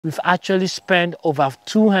we've actually spent over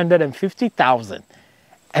 250,000.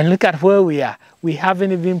 And look at where we are. We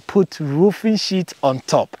haven't even put roofing sheet on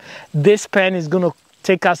top. This pen is going to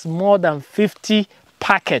take us more than 50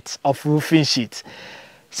 packets of roofing sheets.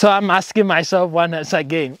 So I'm asking myself once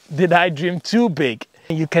again, did I dream too big?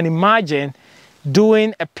 You can imagine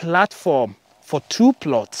doing a platform for 2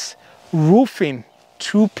 plots, roofing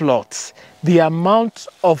 2 plots, the amount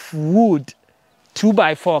of wood,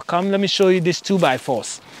 2x4. Come, let me show you these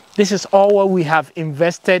 2x4s. This is all what we have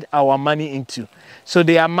invested our money into. So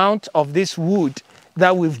the amount of this wood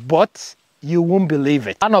that we've bought, you won't believe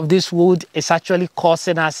it. One of this wood is actually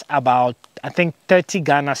costing us about, I think, 30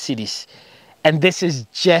 Ghana cedis. And this is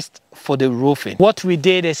just for the roofing. What we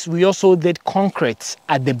did is we also did concrete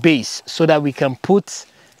at the base so that we can put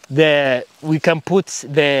the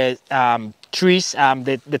trees,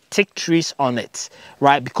 the thick trees on it,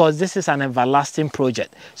 right? Because this is an everlasting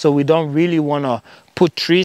project. So we don't really want to put trees